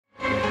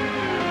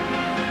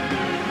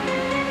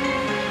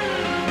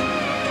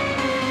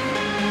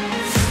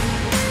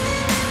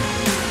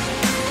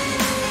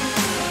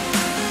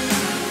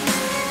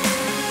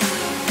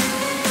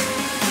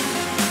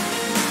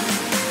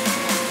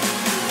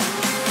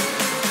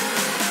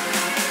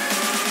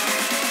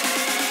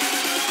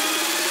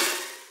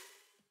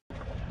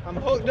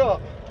hooked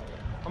up.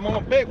 I'm on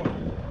a big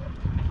one.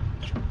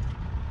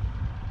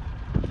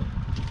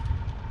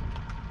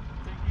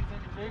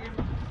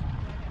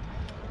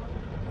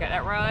 Got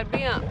that rod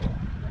bent.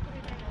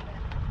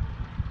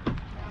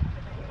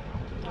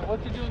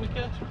 What you doing to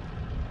catch them?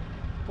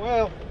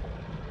 Well,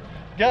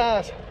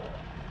 guys,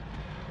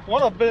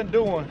 what I've been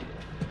doing,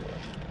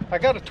 I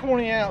got a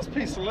 20-ounce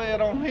piece of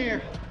lead on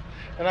here,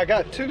 and I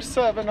got 2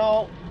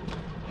 7/0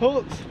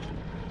 hooks,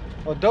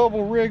 a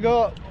double rig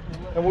up,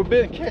 and we've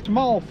been catching them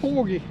all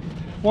porgy.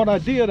 What I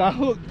did, I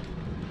hooked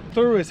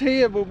through his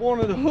head with one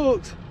of the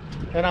hooks,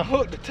 and I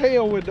hooked the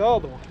tail with the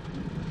other one.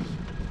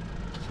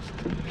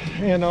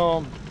 And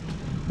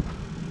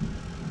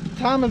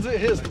time as it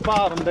hits the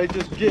bottom, they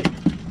just get it.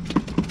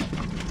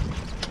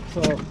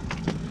 So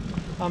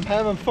I'm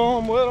having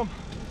fun with them.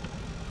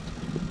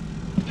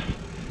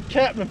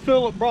 Captain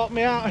Phillip brought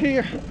me out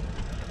here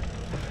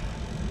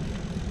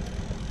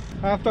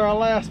after our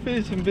last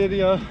fishing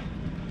video.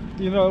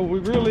 You know, we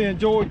really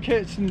enjoyed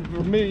catching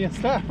vermilion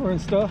snapper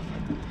and stuff,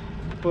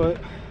 but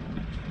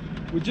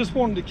we just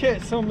wanted to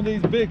catch some of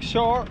these big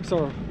sharks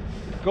or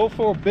go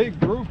for a big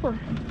grouper,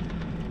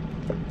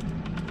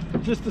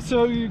 just to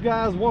show you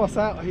guys what's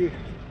out here.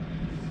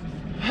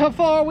 How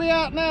far are we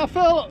out now,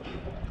 Phillip?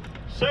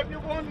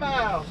 71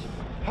 miles.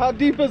 How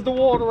deep is the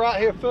water right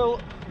here, Phillip?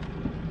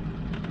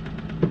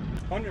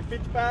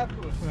 155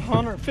 foot.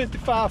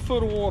 155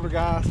 foot of water,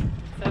 guys.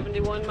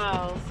 71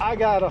 miles. I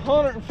got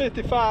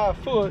 155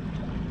 foot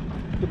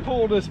to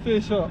pull this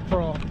fish up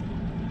from.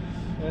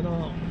 And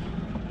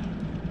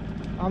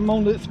I'm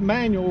on this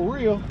manual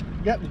reel.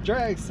 Got the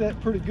drag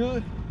set pretty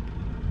good.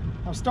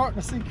 I'm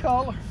starting to see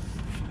color.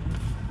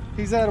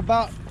 He's at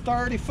about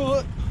 30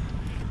 foot.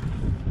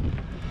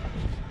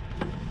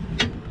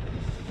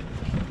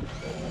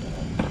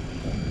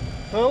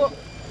 Phillip?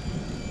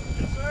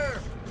 Yes, sir.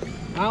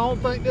 I don't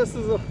think this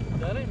is a...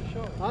 That ain't a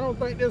shark. I don't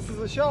think this is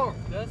a shark.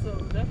 That's an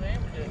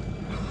amberjack.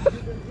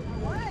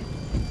 What?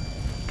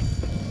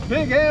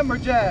 Big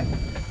amberjack.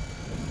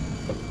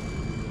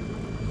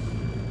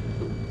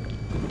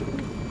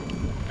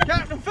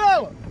 Captain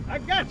Phillip! I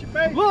got you,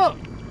 baby. Look!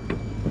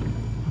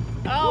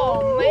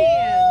 Oh,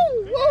 man.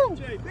 Woo!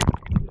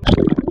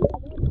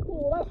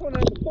 Pull that one in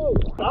the boat.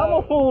 I'm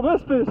gonna pull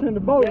this fish in the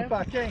boat if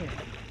I can.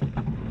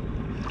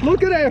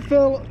 Look at that,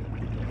 Phillip.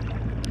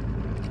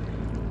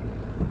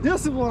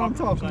 This is what I'm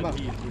talking about.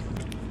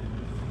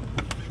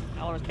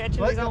 I was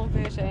catching his own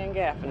fish and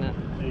gaffing it.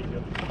 There you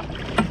go.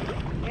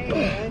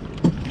 Hey,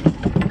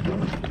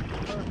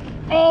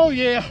 Oh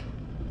yeah!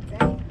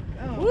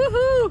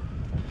 woohoo!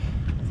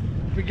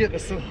 We get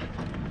this. Find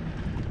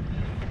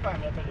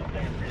that little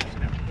damn fish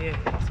now. Yeah.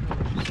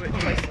 Switch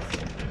places.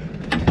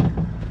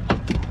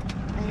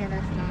 Yeah,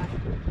 that's not.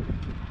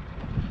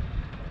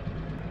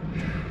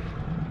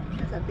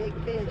 That's a big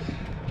fish.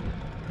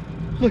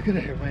 Look at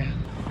that, man.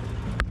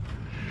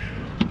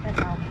 That's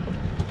all.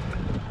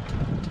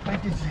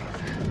 Thank you, Jesus.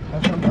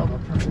 That's another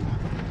person.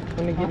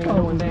 Let me get him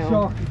going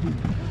down.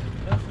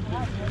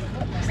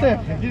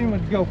 Stephanie, get him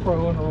with the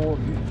GoPro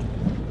underwater.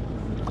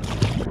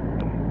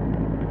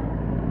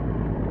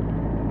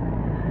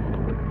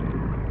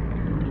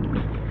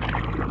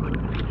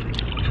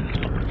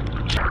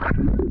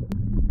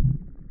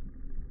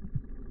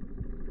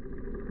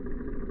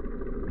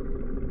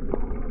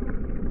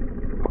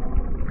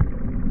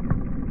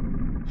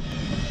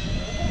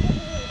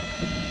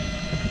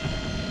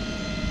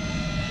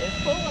 It's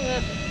pulling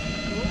it.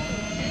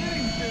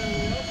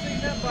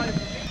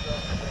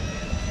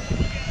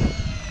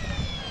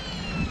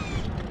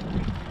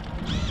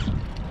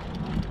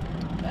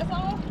 That's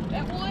all?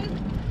 That one?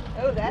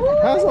 Oh, that's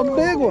That's a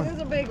big one.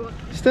 It's a big one.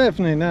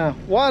 Stephanie, now,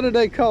 why do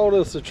they call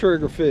this a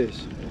trigger fish?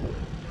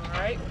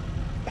 Alright.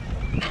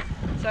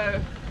 So,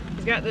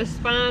 he's got this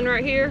spine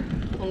right here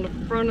on the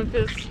front of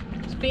his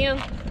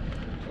fin.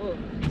 Oh,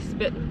 he's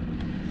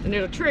spitting. And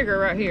there's a trigger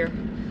right here.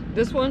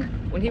 This one,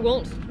 when he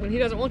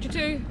doesn't want you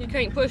to, you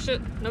can't push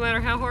it no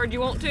matter how hard you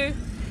want to.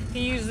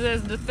 He uses it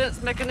as a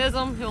defense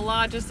mechanism. He'll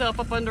lodge himself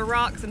up under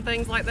rocks and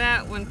things like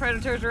that when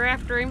predators are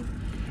after him.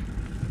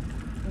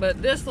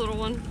 But this little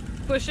one,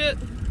 push it,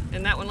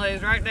 and that one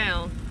lays right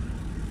down.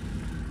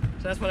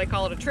 So that's why they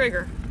call it a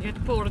trigger. You have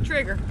to pull the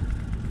trigger.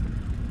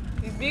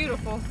 He's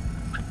beautiful.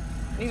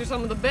 These are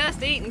some of the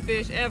best eating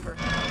fish ever.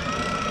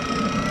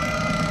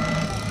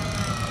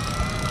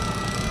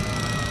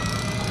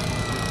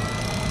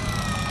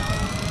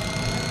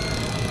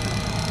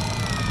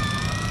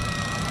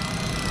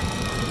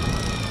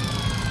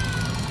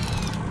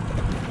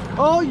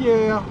 Oh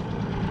yeah,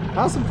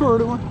 that's a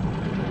pretty one.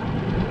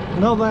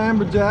 Another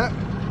amberjack.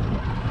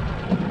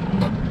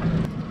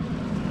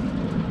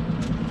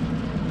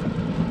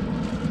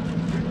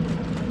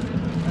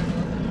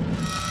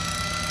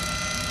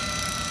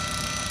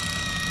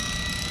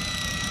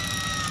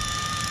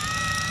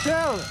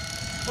 Tell it,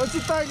 what you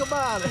think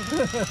about it?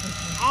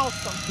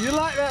 awesome. You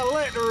like that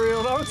electric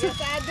reel, don't you?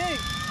 Yes, I do.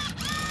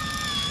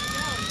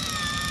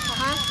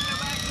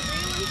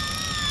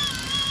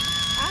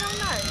 I don't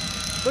know.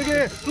 Look at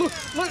it.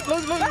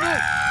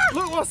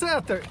 Look what's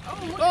out there.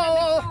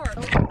 Oh,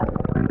 look at that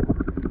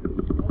big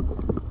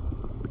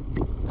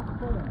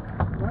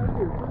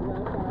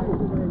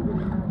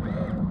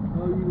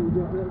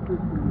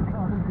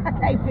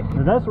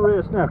Now that's a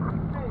red snapper.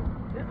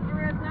 This is a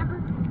red snapper?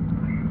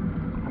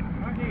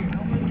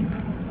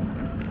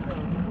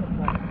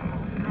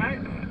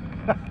 Right?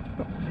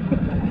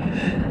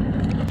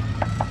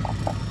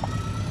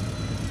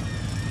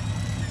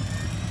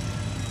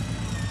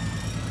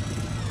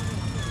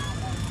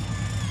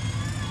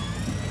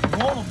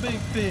 Want a big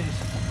fish.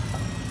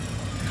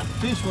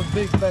 Fish with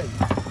big bait.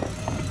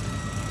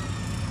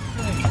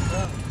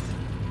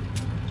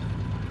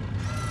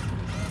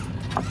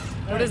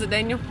 What is it,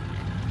 Daniel?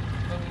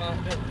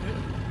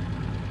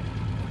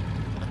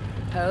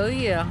 Oh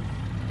yeah,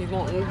 he's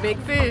wanting big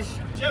fish.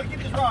 Shelly, get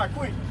this rod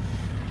quick.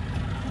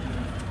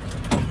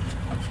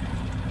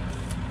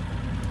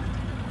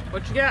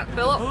 What you got,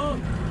 Philip?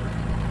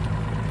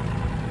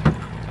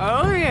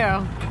 Oh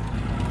yeah,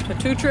 the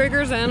 2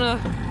 triggers and a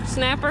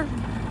snapper.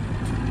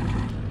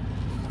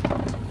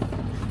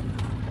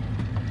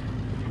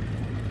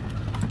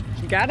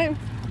 You got him?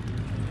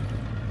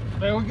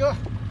 There we go.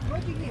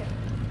 What'd you get?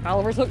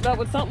 Oliver's hooked up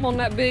with something on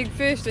that big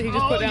fish that he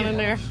just put down in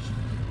there.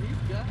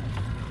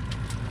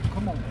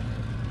 Come on.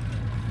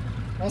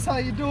 That's how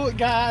you do it,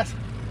 guys.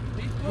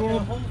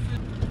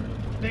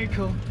 They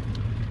cool.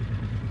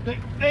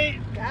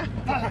 They.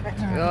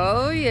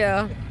 Oh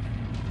yeah.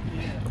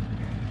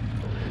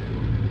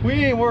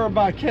 We ain't worried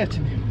about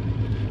catching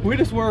him. We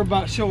just worried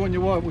about showing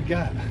you what we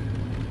got.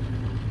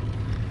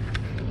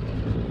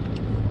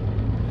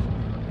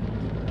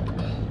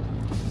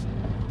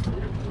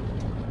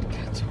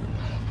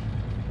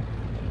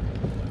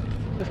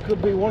 This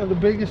could be one of the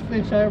biggest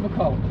fish I ever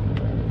caught.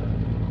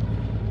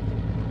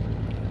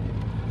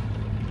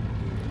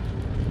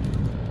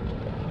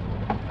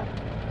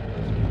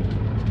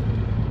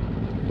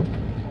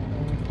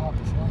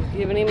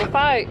 Giving him a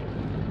fight.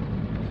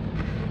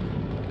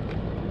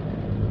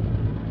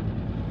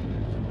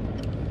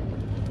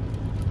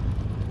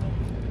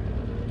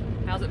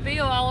 How's it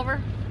feel,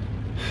 Oliver?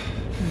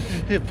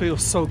 It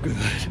feels so good.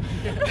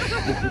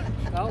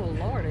 Oh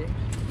lordy.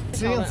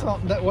 Seeing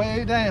something that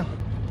way down.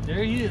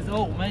 There he is.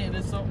 Oh man,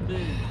 that's something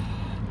big.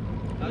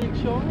 Big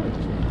shark.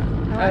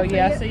 Oh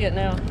yeah, I see it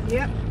now.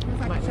 Yep,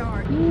 looks like a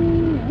shark.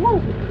 Woo!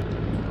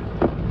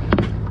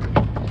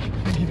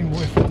 Get him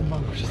away from the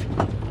motors.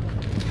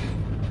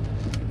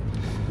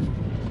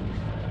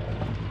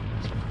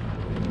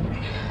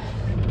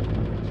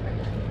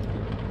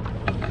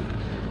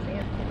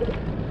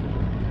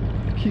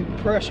 Keep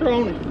the pressure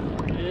on him.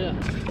 Yeah.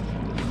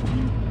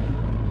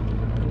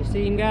 You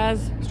see him,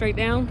 guys? Straight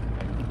down.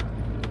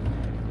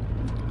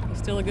 He's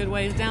still a good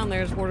ways down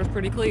there. His water's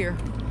pretty clear.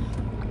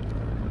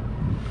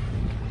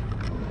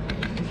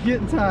 He's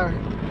getting tired.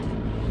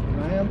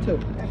 I am too.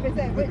 If it's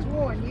that, which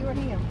one, you or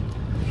him?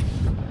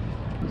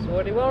 So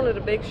what he wanted, a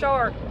big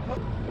shark.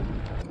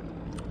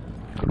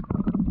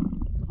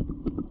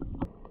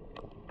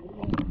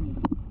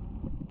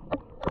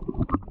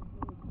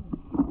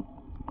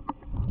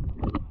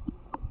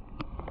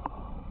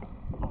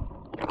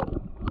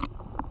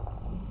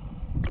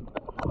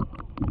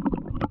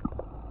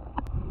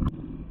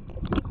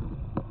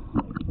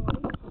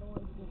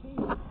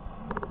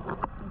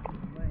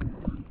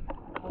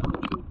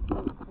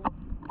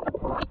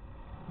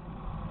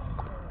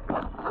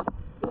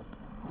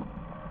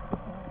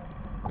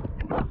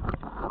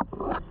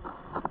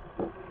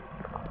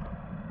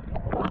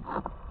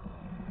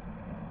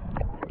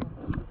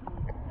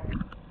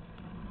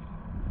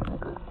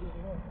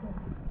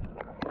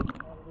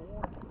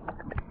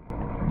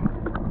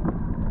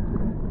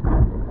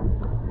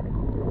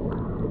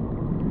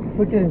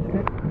 Look at him,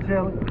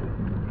 Shelly.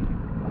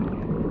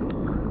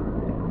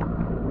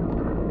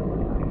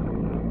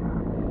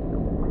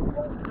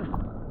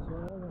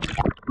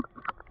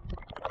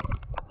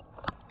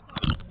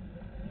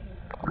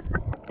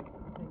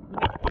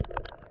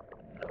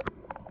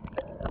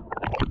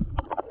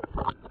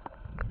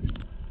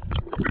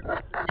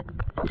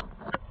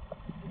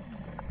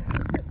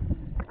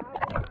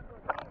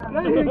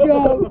 There you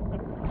go.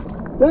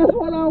 That's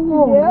what I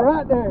want,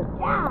 right there.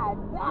 God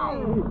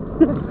dang.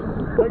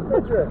 Take a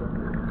picture of it.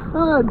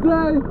 Oh,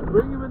 dang.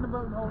 Bring him in the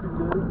boat and hold him,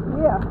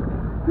 dude. Yeah.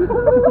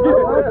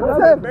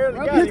 Barely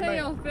Rub got his him,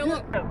 tail, man.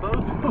 Philip.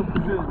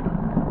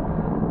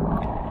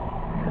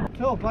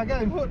 Philip, I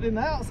got him hooked in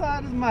the outside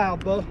of his mouth,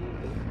 though.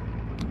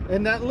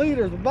 And that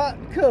leader's about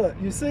to cut.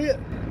 You see it?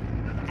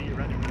 You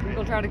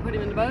gonna try to put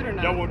him in the boat or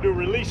not? Y'all want to do a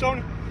release on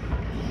him?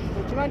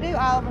 What you gonna do,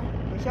 Oliver?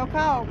 It's your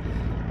call.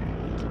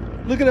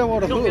 Look at that,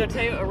 what a He's gonna hook.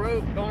 get a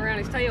rope going around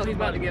his tail. He's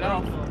about to get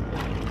off.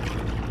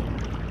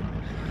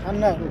 I'm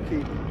not gonna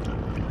keep him.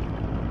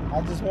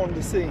 I just wanted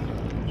to see him.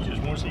 You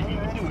just want to see if he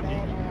can do it,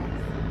 man.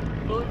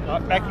 All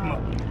right, back him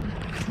up.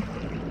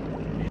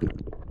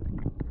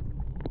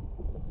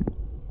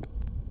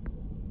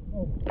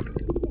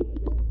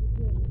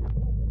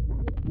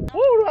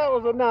 Oh, that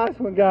was a nice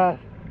one, guys.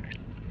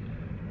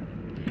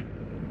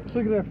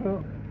 Look at that,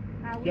 Phil.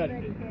 Got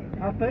it.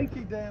 I think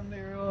he damn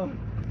near,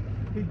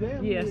 he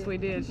damn near. Yes, we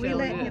did. We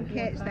Shelly let him did.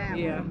 catch that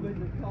Yeah.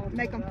 one.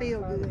 Make him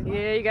feel good.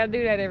 Yeah, you gotta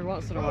do that every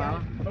once in a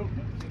while.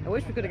 I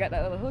wish we could have got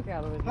that other hook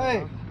out of it.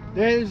 Hey,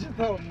 there's your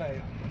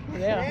thumbnail.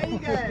 Yeah. There you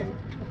go.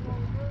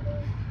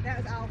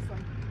 That was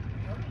awesome.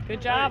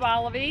 Good job,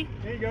 Olivie.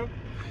 Here you go.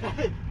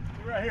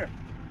 Right here.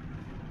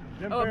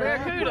 Them Oh,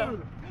 barracuda.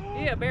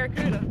 Yeah,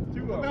 barracuda.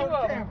 Two of Two them.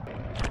 of them.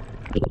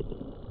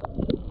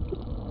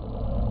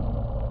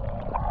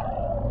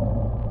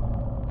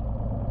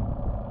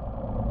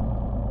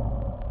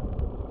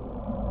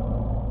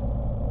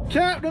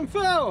 Captain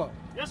Phillip,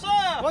 Yes, sir.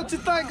 what you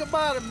think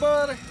about it,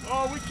 buddy?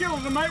 Oh, we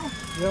killed them, mate.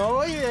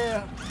 Oh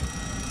yeah.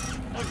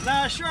 That's a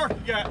nice shark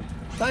you got.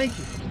 Thank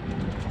you.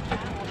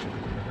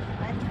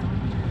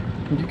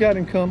 You got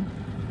him coming.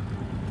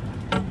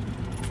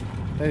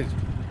 Hey.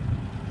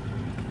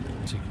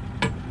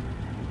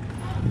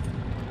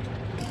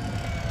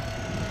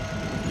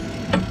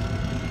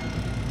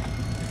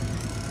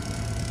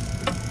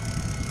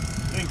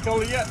 Ain't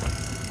killed it yet.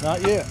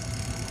 Not yet.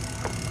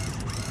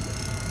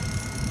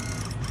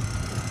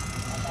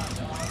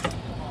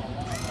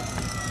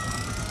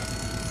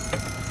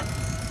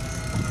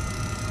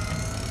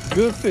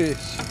 Good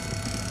fish.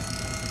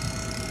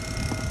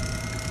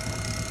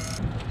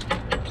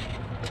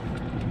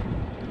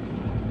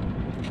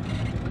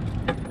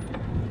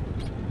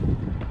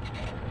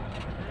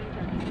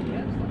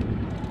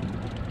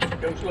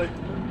 Go sleep.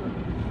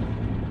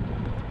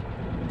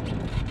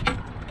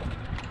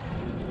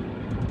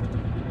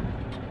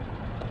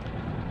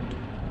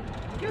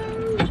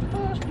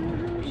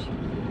 Ghostbusters.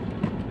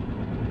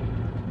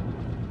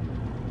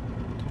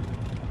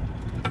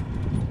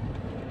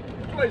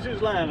 Which way's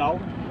his line,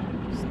 Alvin?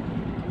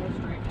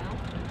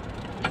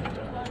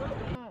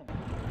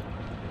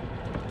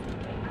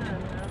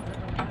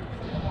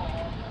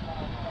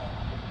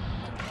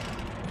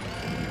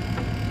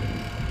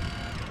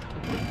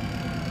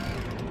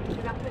 You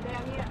got put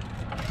down yet?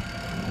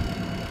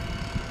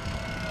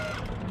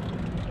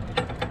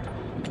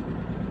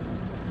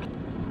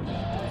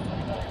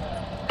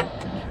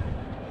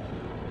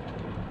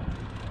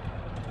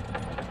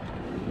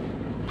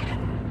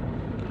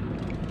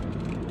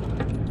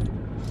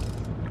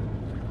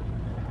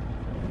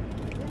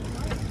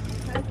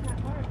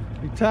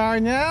 You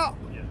tiring you out?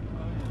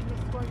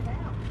 Just work it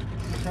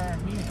out.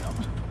 Tiring me out.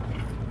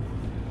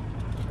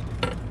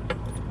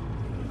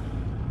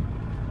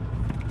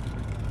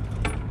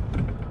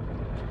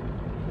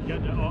 You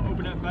got to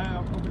open that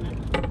valve, open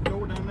that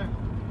door down there.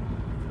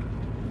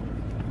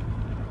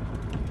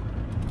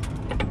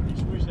 You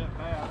squeeze that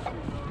valve to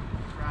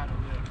right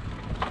over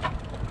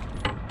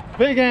there.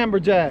 Big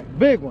amberjack,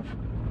 big one.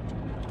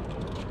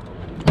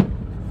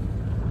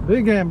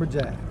 Big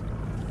amberjack.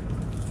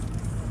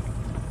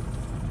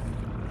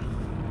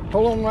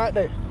 Hold on right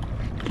there.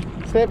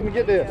 Stephanie,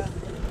 get this.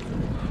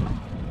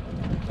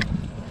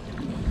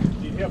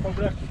 Need help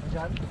over there? I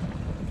got it.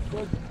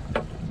 Good.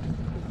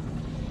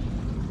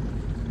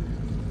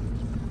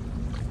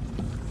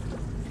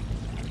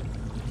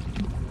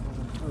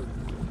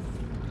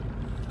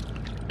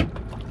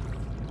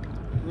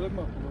 Rub 'em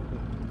up a little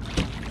bit.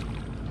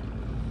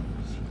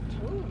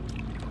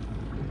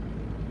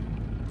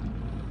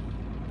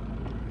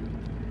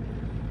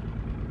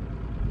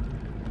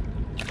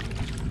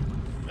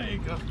 There you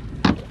go.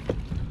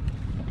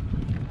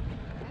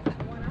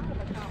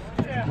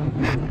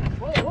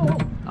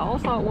 All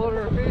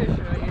saltwater fish,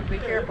 you be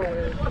careful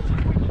with. Look.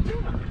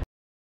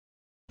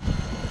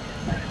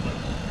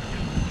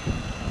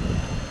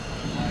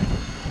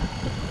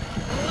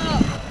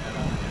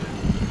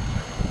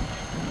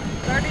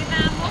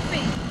 39 more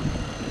feet.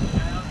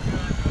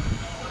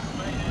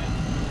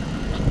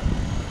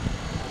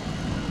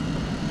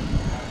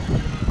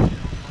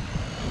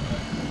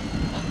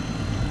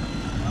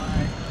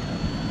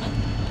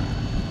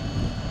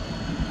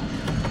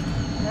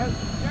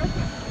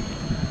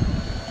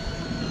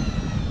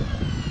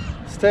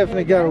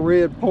 Stephanie got a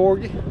red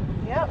porgy.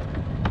 Yep.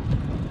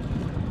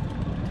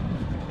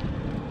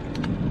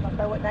 I'll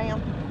throw it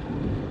down.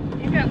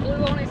 He's got blue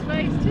on his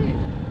face too.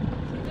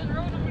 He's been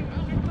rolling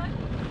on his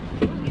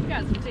face. Ooh, he's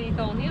got some teeth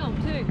on him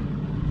too.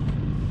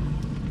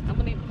 I'm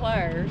gonna need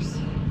pliers.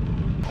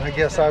 I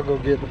guess I'll go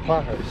get the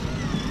pliers.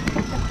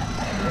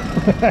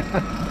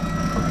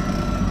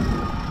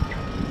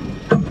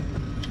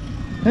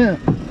 Yeah.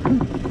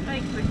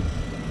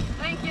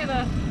 Thank you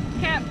to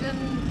Captain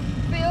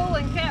Phil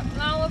and Captain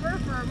Oliver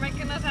for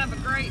making us have a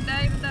great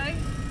day today.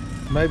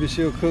 Maybe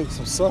she'll cook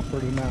some supper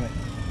tonight.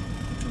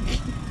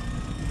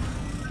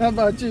 How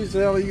about you,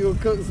 Sally? You gonna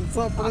cook some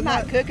supper I'm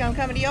not tonight? cooking, I'm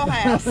coming to your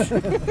house.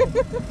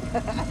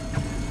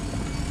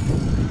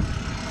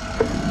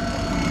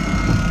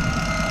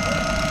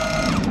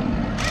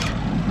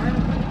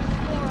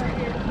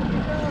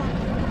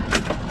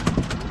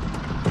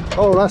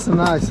 Oh, that's a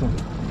nice one.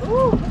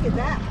 Ooh, look at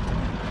that.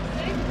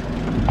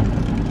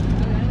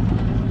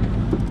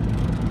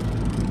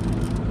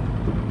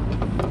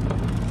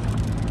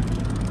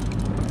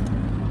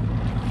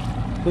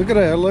 Look at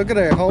that, look at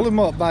that. Hold him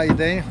up by you,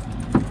 Dan.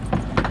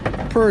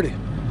 Pretty.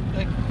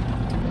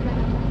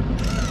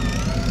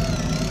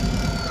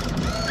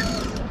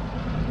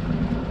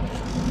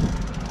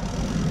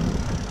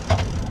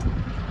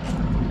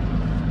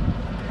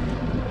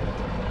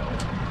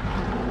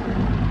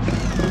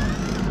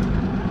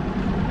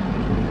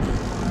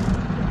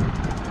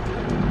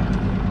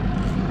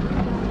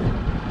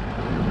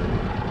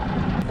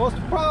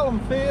 What's the problem,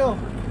 Phil?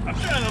 I'm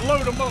trying to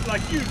load them up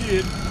like you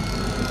did.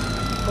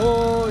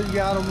 Oh, you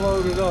got them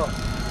loaded up.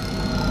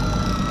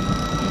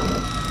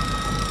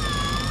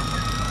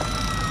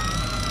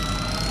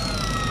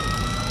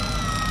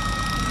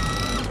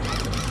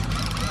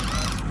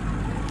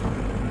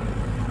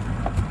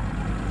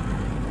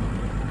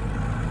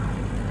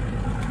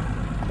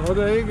 Oh,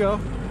 there you go.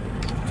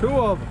 2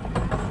 of them.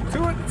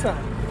 2 at a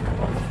time.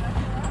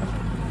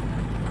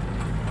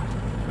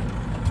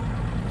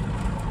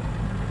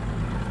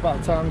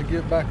 About time to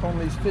get back on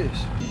these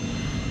fish.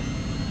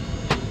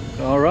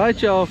 All right,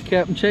 y'all.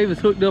 Captain Chavis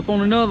hooked up on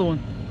another one.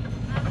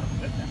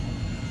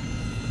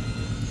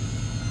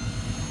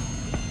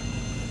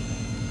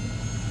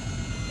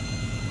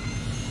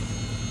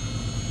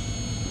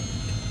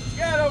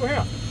 Get over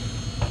here.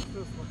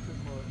 This one too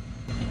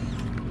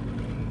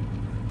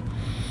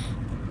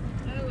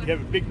much. You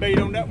have a big bait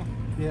on that one?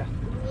 Yeah.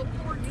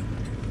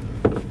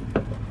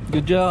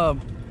 Good job.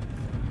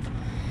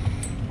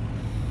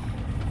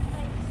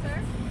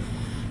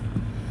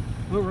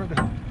 Look right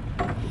there.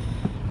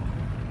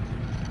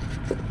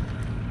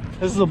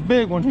 This is a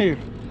big one here.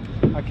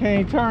 I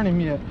can't turn him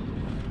yet.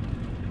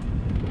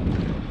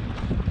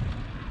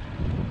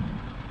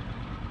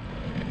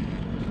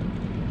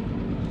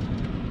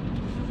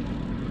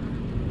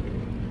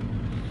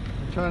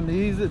 I'm trying to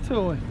ease it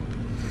to him.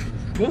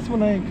 This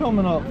one ain't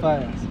coming up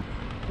fast.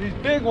 These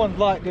big ones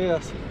like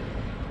this,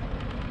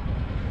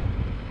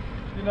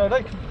 you know,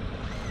 they can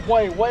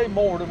weigh way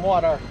more than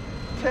what our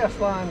test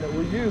line that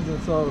we're using,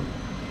 so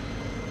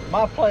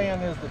my plan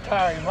is to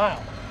tire him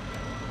out.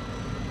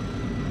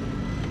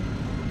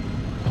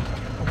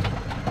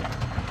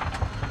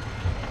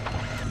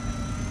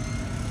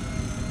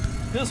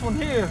 This one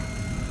here,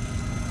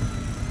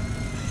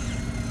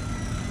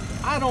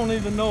 I don't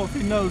even know if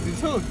he knows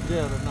he's hooked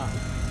yet or not.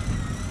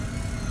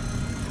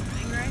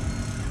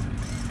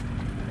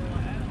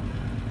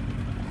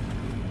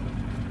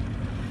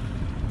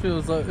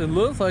 Feels like, it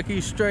looks like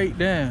he's straight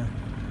down.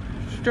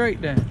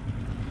 Straight down.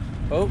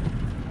 Oh.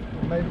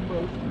 Made a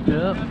move.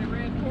 Yep. Got a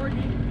red porgy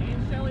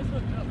and Shelly's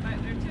hooked up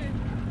back there too.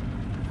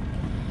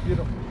 Get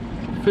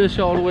him. Fish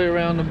all the way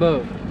around the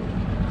boat.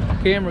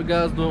 Camera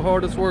guy's the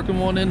hardest working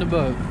one in the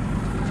boat.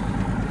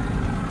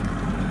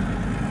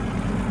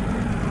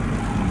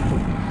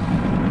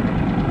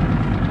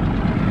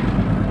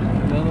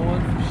 Another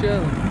one for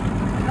Shelly.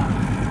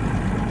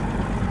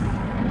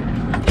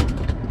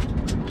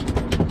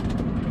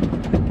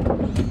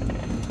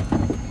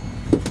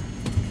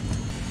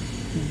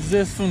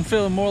 Is this one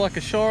feeling more like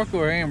a shark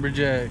or an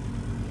amberjack?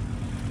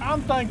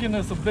 I'm thinking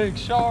it's a big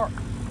shark,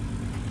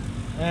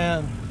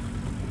 and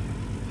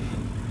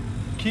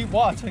keep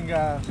watching,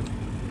 guys.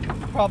 You're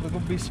probably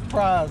gonna be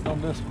surprised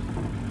on this one.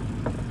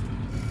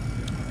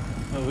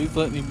 Oh, he's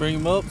letting you bring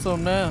him up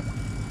some now.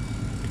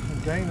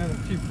 I'm gaining a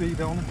few feet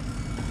on him.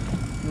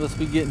 Must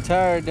be getting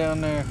tired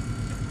down there.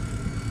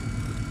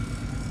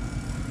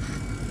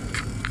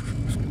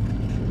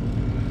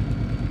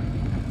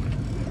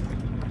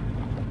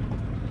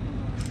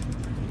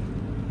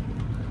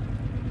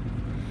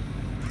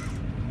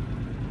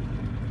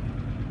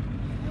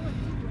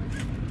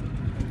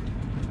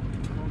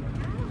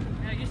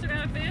 Now you still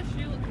got a fish?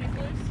 He's loose.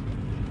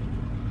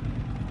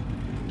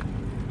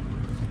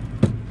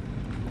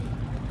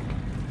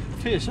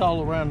 Fish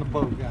all around the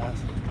boat, guys.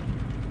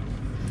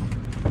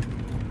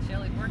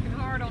 Shelly's working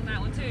hard on that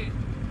one too.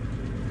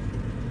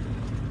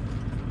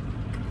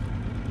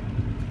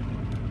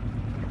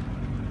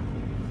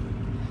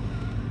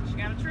 She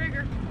got a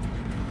trigger.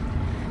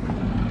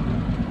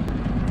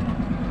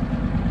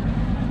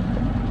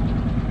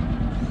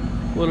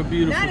 What a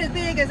beautiful. Not as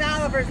big as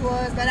Oliver's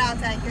was, but I'll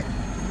take it.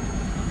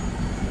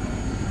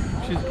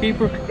 She's a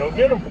keeper. Go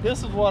get him.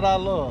 This is what I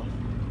love.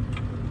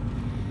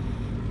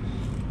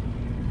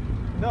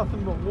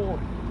 Nothing but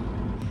water.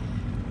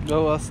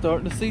 Oh, I was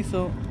starting to see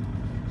some.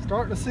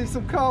 Starting to see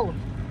some color.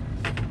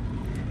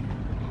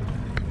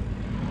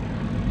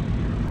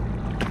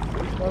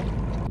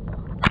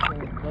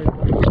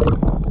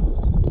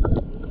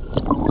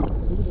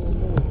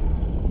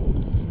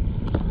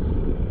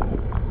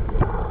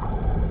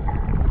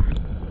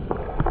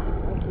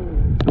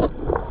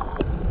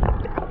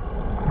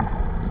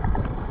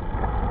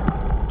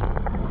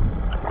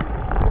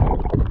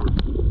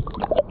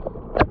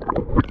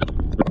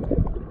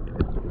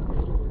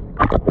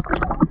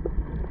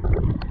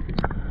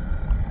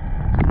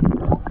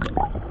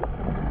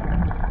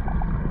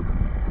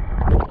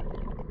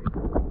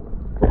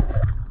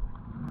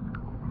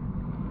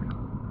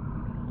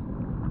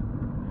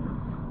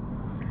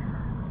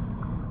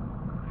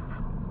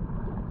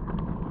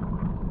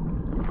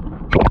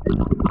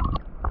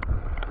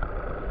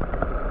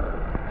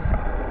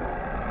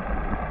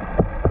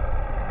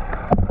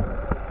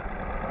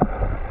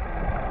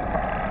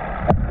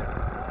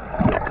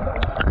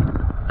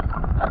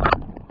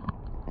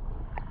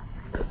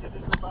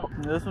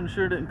 This one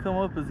sure didn't come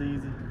up as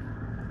easy.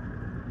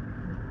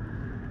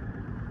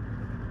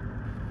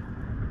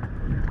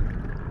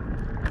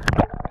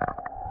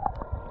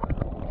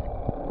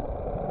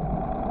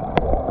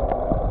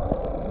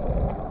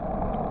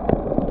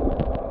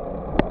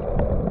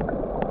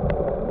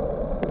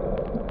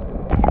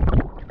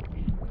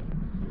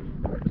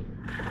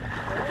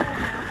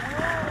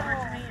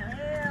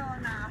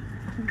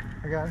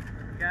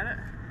 Got it?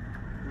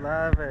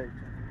 Live action.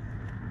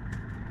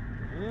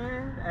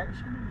 And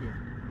action again.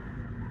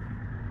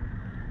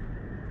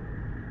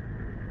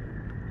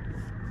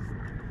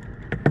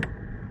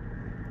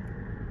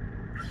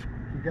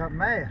 He got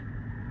mad.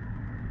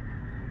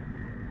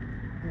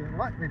 He didn't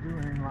like me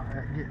doing anything like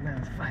that, getting in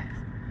his face.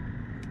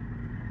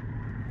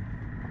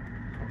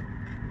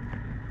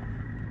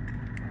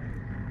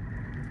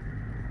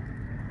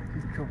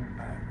 He's coming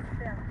back.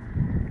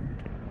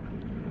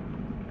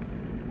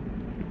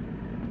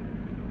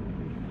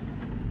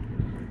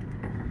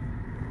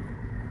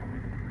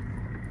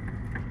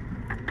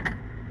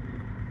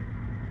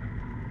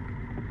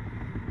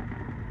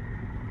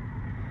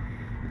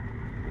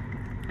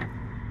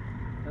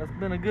 That's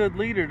been a good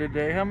leader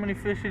today. How many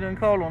fish you done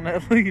caught on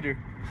that leader?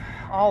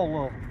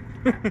 All of them.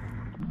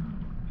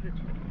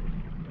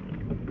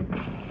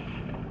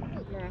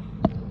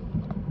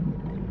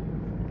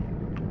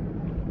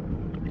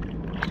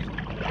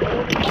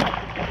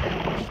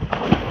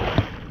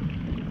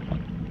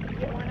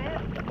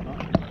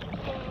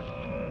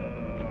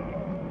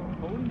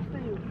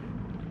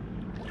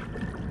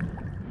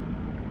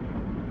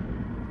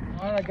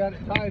 Alright, I got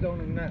it tied on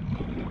him now.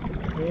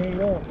 He ain't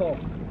gonna fall.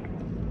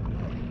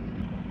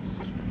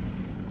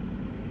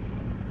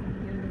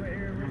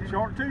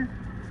 Shark tooth?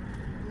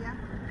 Yeah.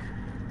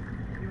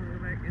 You want to go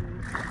back and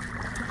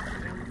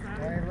down the I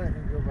side? ain't letting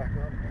him go back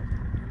up.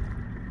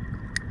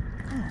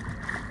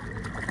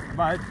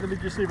 Right, let me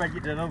just see if I can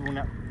get that other one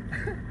out.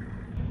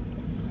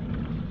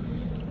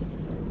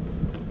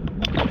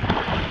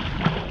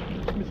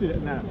 Let me see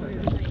that knife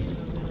right there.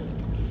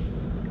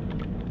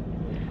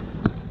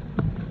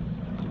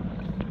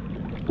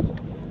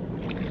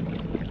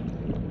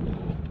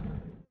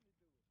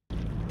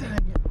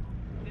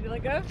 Did you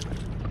let go?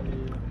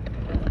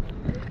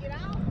 Get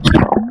out.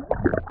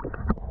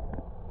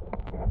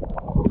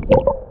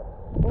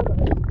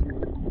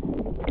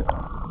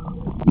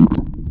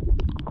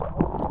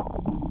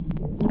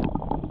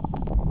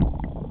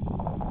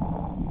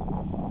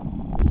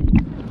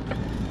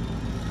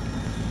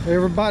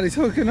 Everybody's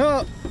hooking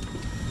up.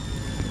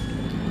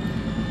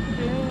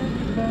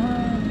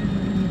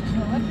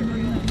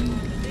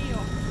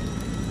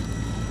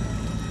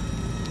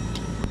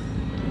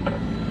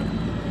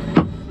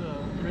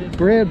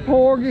 Red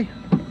porgy.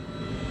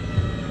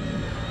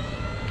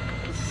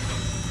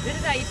 This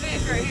is how you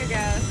fish right here,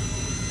 guys.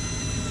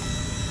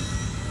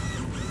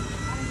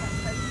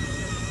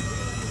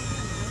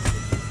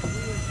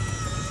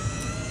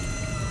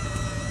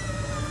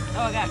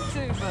 Oh, I got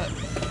two, but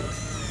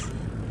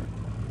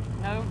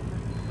no,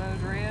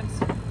 those reds.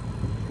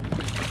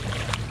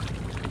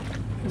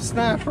 A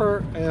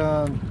snapper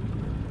and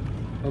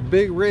a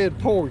big red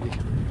porgy.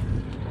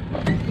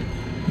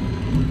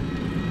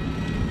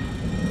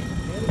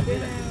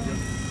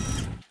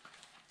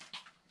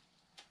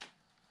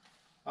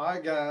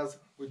 Alright guys,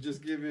 we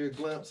just give you a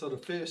glimpse of the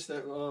fish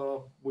that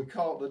we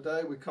caught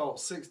today. We caught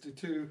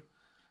 62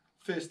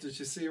 fish that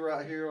you see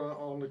right here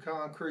on the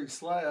concrete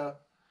slab.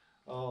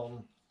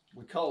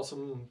 We caught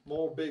some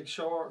more big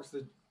sharks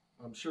that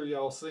I'm sure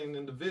y'all seen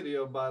in the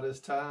video by this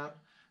time,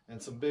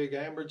 and some big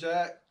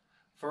amberjack.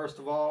 First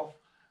of all,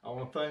 I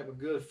want to thank my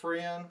good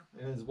friend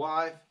and his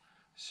wife,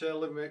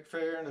 Shelley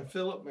McFerrin and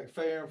Philip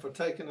McFerrin, for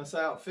taking us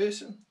out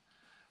fishing.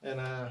 And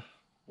I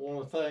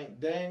want to thank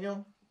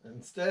Daniel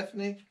and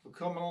Stephanie for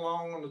coming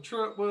along on the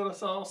trip with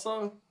us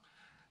also.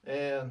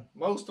 And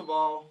most of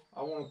all,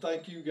 I want to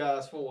thank you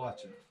guys for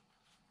watching.